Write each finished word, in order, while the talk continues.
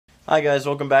Hi guys,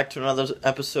 welcome back to another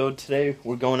episode. Today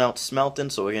we're going out smelting,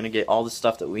 so we're going to get all the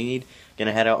stuff that we need. Going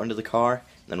to head out into the car,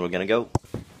 and then we're going to go.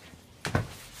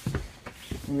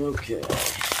 Okay,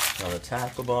 got the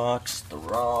tackle box, the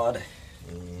rod,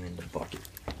 and the bucket.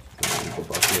 The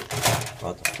bucket.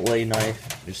 Got the fillet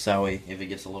knife, just that way if it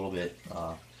gets a little bit,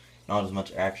 not as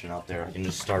much action out there, I can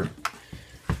just start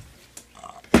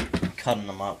cutting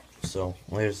them up. So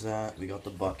there's that, we got the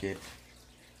bucket.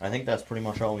 I think that's pretty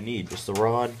much all we need. Just the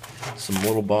rod, some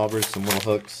little bobbers, some little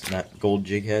hooks, and that gold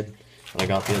jig head that I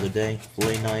got the other day.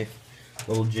 Fillet knife,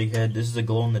 little jig head. This is a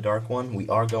glow-in-the-dark one. We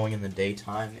are going in the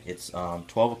daytime. It's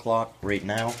 12 o'clock right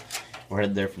now. We're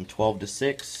headed there from 12 to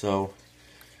 6, so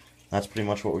that's pretty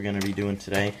much what we're going to be doing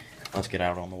today. Let's get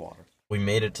out on the water. We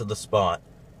made it to the spot.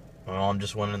 My mom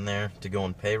just went in there to go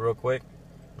and pay real quick,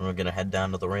 and we're going to head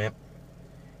down to the ramp,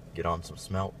 get on some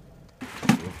smelt.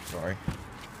 Oops, sorry.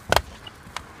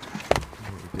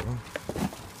 There we go.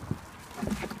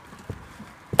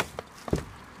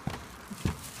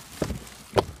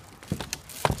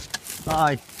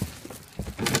 Hi.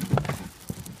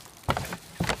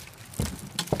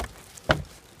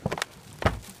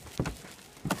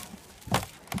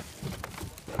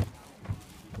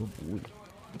 Oh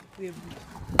boy.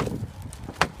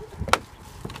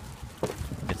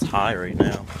 It's high right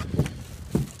now.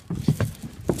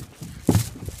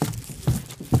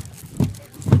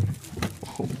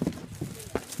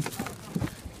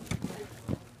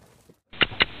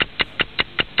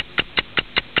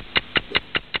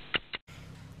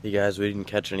 You guys, we didn't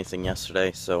catch anything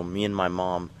yesterday, so me and my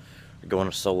mom are going on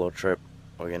a solo trip.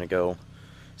 We're gonna go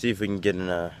see if we can get in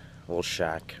a little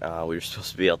shack. We were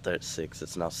supposed to be out there at 6.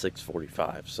 It's now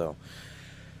 6:45, so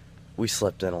we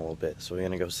slept in a little bit. So we're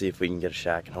gonna go see if we can get a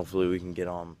shack, and hopefully we can get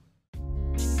on.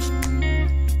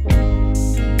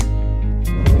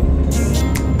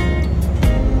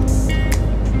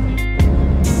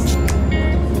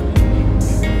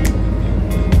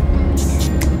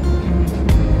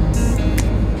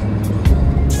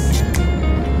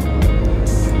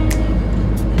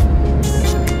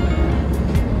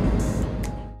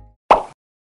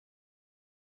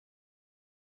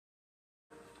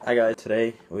 Hi guys,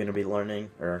 today we're going to be learning,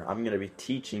 or I'm going to be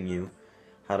teaching you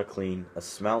how to clean a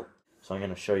smelt. So I'm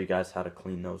going to show you guys how to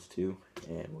clean those two,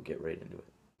 and we'll get right into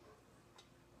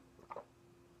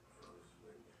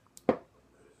it.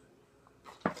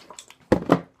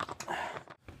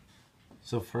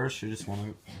 So first, you're just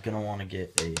going to want to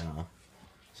get a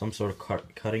some sort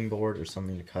of cutting board or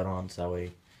something to cut on, so that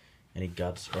way any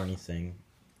guts or anything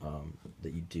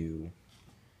that you do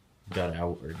gut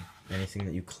out, or anything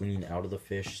that you clean out of the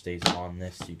fish stays on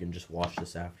this. You can just wash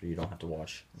this after. You don't have to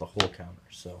wash the whole counter.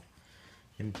 So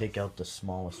you can take out the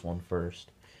smallest one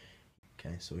first.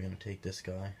 Okay, so we're going to take this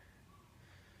guy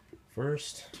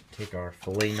first. Take our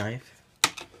fillet knife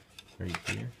right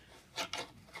here.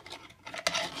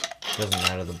 Doesn't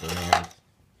matter the brand.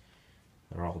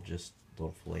 They're all just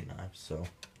little fillet knives. So I'm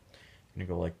going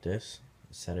to go like this.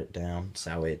 Set it down so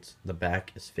that way the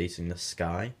back is facing the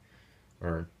sky,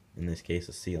 or in this case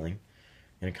a ceiling.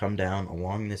 I'm going to come down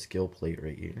along this gill plate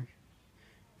right here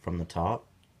from the top,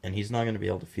 and he's not going to be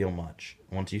able to feel much.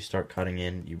 Once you start cutting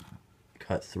in, you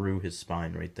cut through his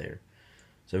spine right there.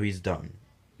 So he's done.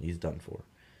 He's done for.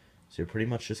 So you're pretty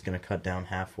much just going to cut down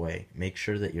halfway. Make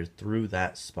sure that you're through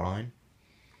that spine.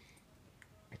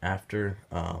 After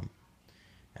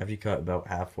you cut about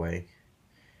halfway,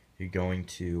 you're going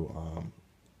to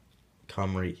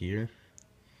come right here.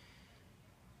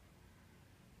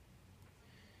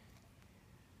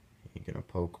 You're going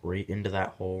to poke right into that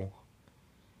hole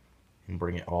and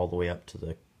bring it all the way up to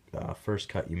the first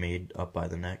cut you made up by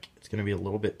the neck. It's going to be a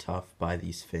little bit tough by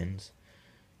these fins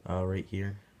right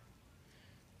here,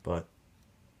 but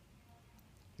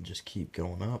just keep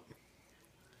going up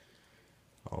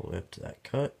all the way up to that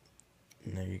cut,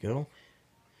 and there you go.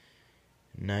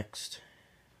 Next,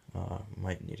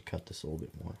 might need to cut this a little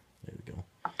bit more. There we go.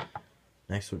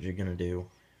 Next, what you're going to do,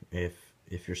 if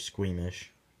you're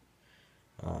squeamish,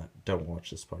 don't watch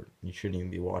this part. You shouldn't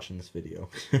even be watching this video.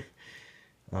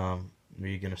 You're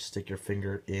going to stick your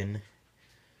finger in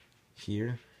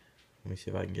here. Let me see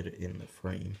if I can get it in the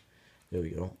frame. There we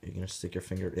go. You're going to stick your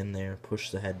finger in there, push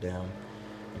the head down.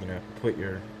 You're going to put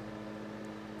your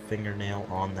fingernail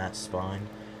on that spine,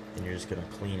 and you're just going to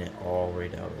clean it all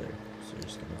right out of there. So you're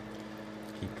just going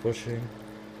to keep pushing,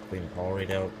 clean it all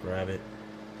right out, grab it,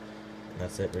 and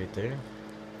that's it right there.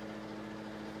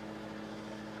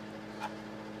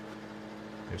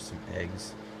 There's some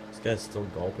eggs. This guy's still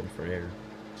gulping for air.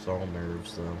 It's all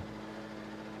nerves though.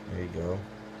 There you go.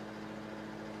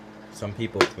 Some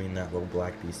people clean that little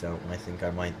black piece out, and I think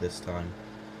I might this time.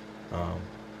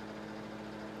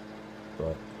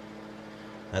 but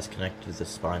that's connected to the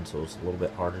spine, so it's a little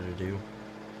bit harder to do.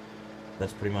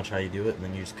 That's pretty much how you do it, and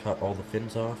then you just cut all the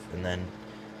fins off, and then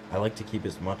I like to keep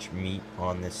as much meat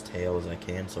on this tail as I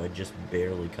can, so I just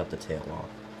barely cut the tail off,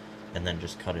 and then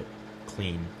just cut it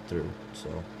clean through.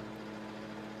 So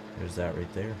there's that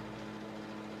right there.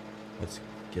 Let's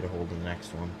get a hold of the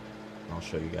next one. I'll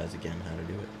show you guys again how to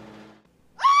do it.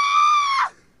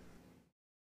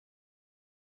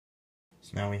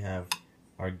 So now we have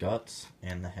our guts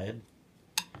and the head.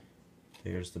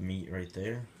 There's the meat right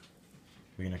there.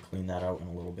 We're going to clean that out in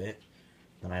a little bit.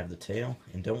 Then I have the tail,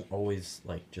 and don't always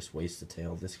just waste the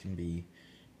tail. This can be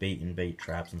bait and bait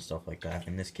traps and stuff like that.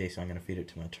 In this case, I'm going to feed it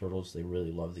to my turtles. They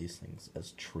really love these things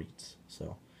as treats.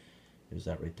 So there's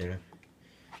that right there.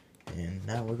 And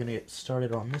now we're going to get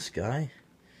started on this guy.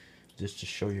 Just to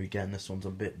show you again, this one's a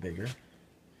bit bigger.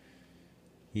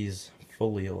 He's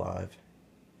fully alive,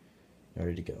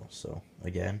 ready to go. So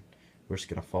again, we're just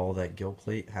going to follow that gill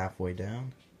plate halfway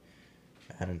down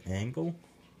at an angle.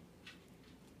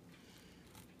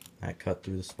 That cut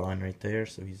through the spine right there,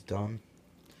 so he's done.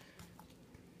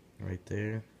 Right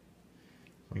there.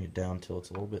 Bring it down till it's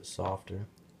a little bit softer.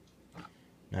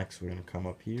 Next, we're going to come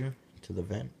up here to the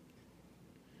vent.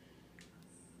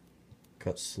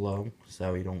 Cut slow,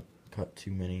 so we don't cut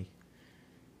too many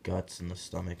guts in the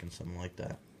stomach and something like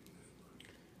that.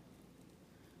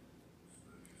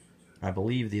 I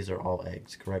believe these are all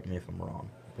eggs. Correct me if I'm wrong,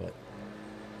 but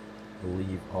I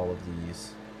believe all of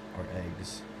these are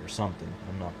eggs or something.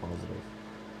 I'm not positive.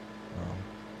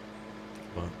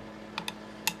 But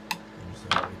there's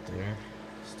that right there.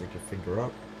 Stick your finger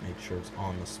up, make sure it's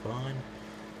on the spine,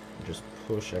 and just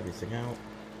push everything out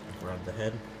and grab the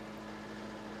head.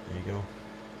 There you go.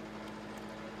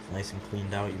 It's nice and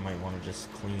cleaned out. You might want to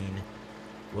just clean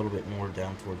a little bit more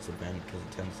down towards the vent because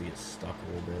it tends to get stuck a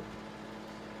little bit.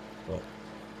 But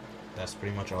that's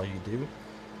pretty much all you do.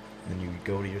 Then you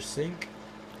go to your sink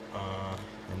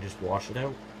and just wash it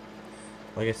out.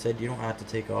 Like I said, you don't have to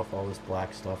take off all this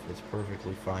black stuff. It's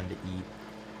perfectly fine to eat.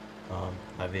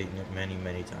 I've eaten it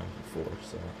many times before,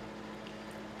 so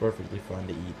perfectly fine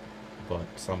to eat. But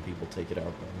some people take it out,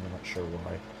 I'm not sure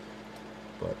why.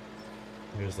 But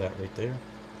here's that right there.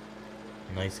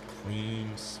 Nice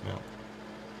clean smelt.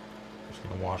 Just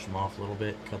gonna wash them off a little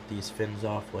bit, cut these fins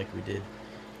off like we did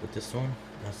with this one.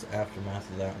 That's the aftermath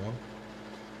of that one.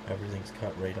 Everything's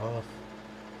cut right off.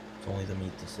 It's only the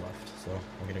meat that's left. So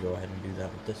we're gonna go ahead and do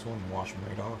that with this one and wash them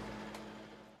right off.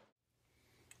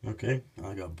 Okay,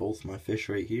 I got both my fish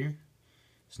right here.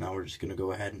 So now we're just gonna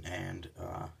go ahead and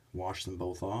wash them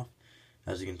both off.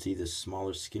 As you can see, this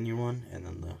smaller, skinnier one, and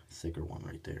then the thicker one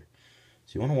right there.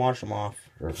 So you want to wash them off,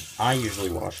 or I usually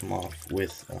wash them off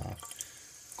with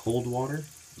cold water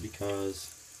because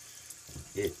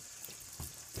it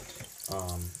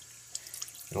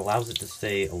allows it to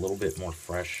stay a little bit more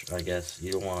fresh, I guess.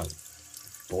 You don't want to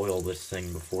boil this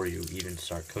thing before you even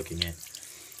start cooking it,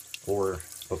 or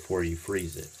before you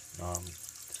freeze it.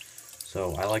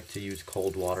 So I like to use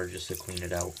cold water just to clean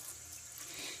it out.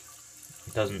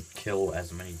 It doesn't kill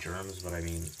as many germs, but I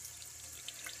mean,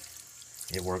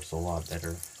 it works a lot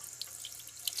better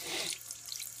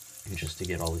just to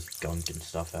get all this gunk and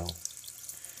stuff out.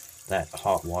 That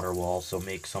hot water will also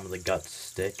make some of the guts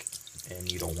stick,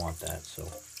 and you don't want that. So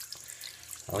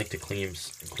I like to clean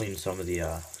some of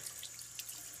the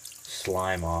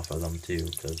slime off of them too,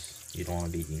 because you don't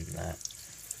want to be eating that.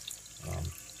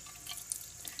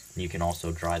 You can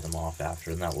also dry them off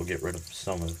after, and that will get rid of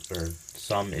some,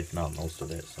 if not most of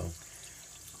it. So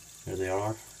there they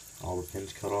are, all the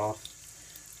pins cut off,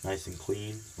 nice and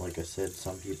clean. Like I said,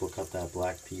 some people cut that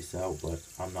black piece out, but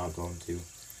I'm not going to.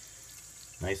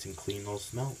 Nice and clean those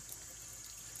smelt.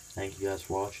 Thank you guys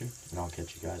for watching, and I'll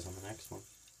catch you guys on the next one.